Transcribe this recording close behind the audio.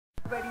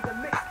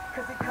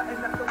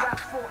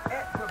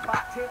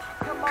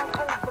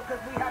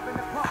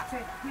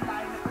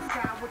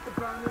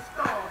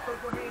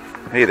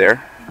Hey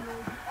there.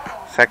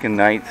 Second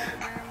night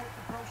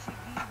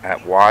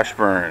at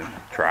Washburn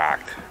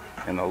Tract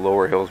in the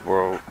Lower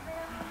Hillsborough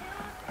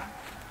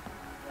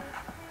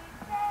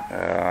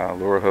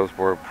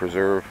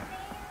Preserve,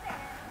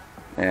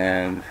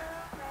 and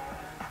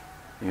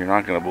you're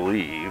not going to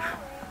believe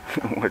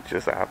what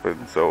just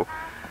happened. So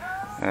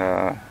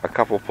a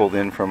couple pulled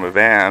in from a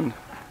van,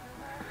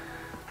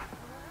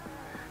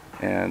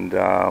 and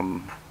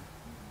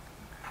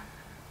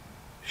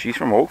she's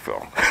from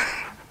Oakville.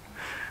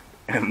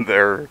 And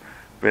they're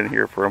been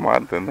here for a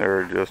month, and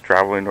they're just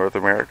traveling North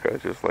America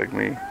just like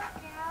me.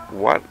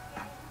 What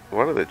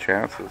are the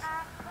chances?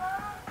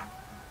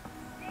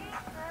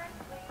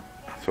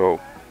 So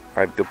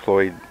I've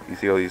deployed, you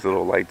see all these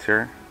little lights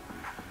here?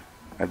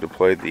 I've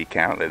deployed the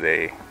Canada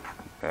Day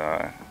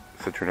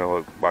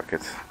citronella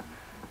buckets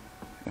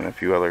and a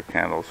few other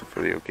candles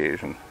for the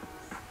occasion.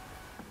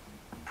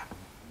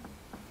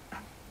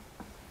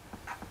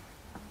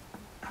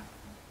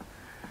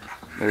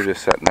 They're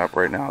just setting up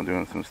right now,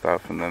 doing some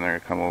stuff, and then they're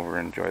going to come over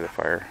and enjoy the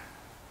fire.